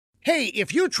Hey,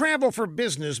 if you travel for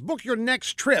business, book your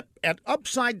next trip at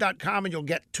Upside.com and you'll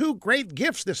get 2 great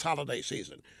gifts this holiday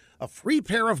season. A free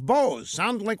pair of Bose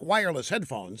SoundLink wireless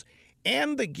headphones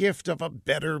and the gift of a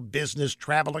better business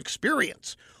travel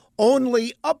experience.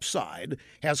 Only Upside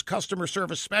has customer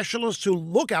service specialists who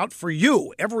look out for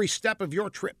you every step of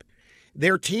your trip.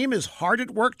 Their team is hard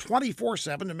at work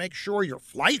 24/7 to make sure your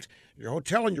flight, your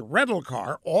hotel, and your rental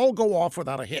car all go off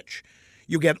without a hitch.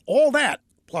 You get all that,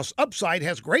 plus Upside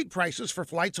has great prices for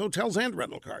flights, hotels, and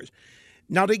rental cars.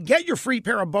 Now, to get your free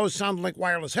pair of Bose SoundLink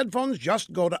wireless headphones,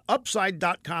 just go to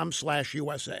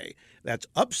upside.com/USA. That's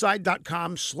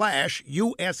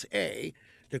upside.com/USA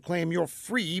to claim your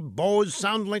free Bose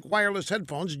SoundLink wireless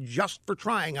headphones just for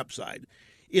trying Upside.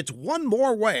 It's one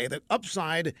more way that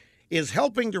Upside is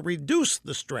helping to reduce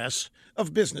the stress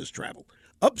of business travel.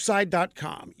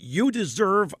 Upside.com. You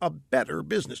deserve a better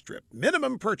business trip.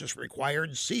 Minimum purchase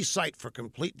required. See site for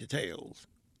complete details.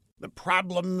 The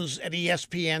problems at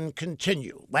ESPN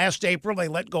continue. Last April, they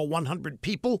let go 100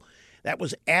 people. That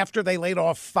was after they laid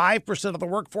off 5% of the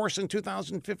workforce in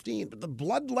 2015. But the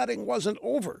bloodletting wasn't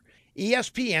over.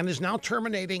 ESPN is now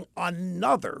terminating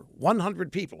another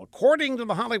 100 people. According to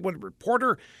The Hollywood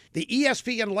Reporter, the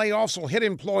ESPN layoffs will hit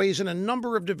employees in a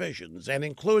number of divisions and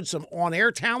include some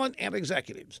on-air talent and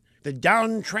executives. The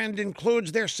downtrend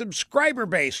includes their subscriber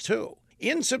base, too.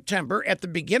 In September, at the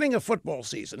beginning of football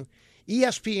season,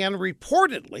 ESPN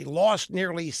reportedly lost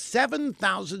nearly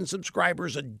 7,000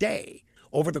 subscribers a day.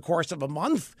 Over the course of a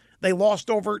month, they lost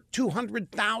over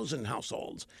 200,000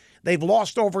 households. They've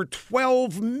lost over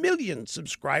 12 million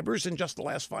subscribers in just the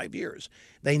last 5 years.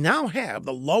 They now have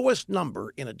the lowest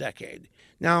number in a decade.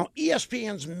 Now,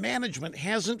 ESPN's management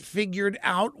hasn't figured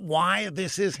out why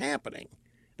this is happening.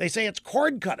 They say it's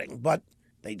cord cutting, but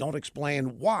they don't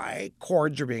explain why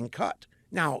cords are being cut.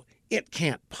 Now, it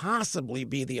can't possibly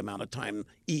be the amount of time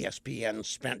ESPN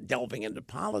spent delving into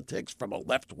politics from a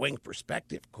left-wing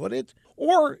perspective, could it?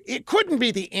 Or it couldn't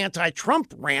be the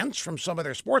anti-Trump rants from some of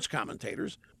their sports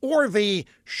commentators, or the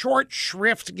short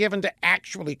shrift given to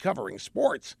actually covering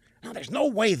sports. Now, there's no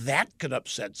way that could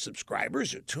upset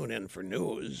subscribers who tune in for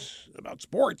news about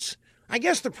sports. I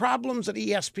guess the problems at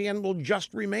ESPN will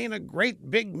just remain a great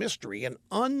big mystery, an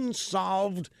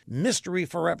unsolved mystery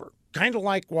forever. Kind of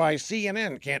like why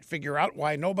CNN can't figure out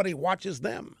why nobody watches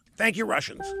them. Thank you,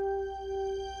 Russians.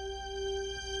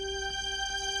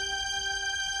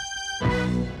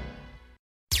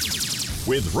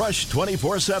 With Rush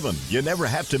 24/7, you never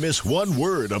have to miss one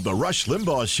word of the Rush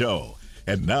Limbaugh Show.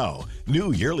 And now,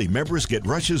 new yearly members get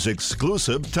Rush's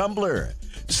exclusive tumbler.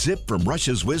 Sip from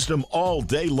Rush's wisdom all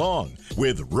day long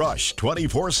with Rush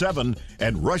 24/7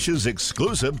 and Rush's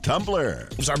exclusive tumbler.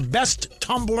 It's our best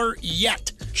tumbler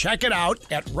yet. Check it out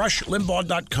at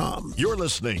rushlimbaugh.com. You're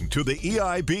listening to the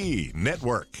EIB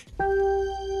Network.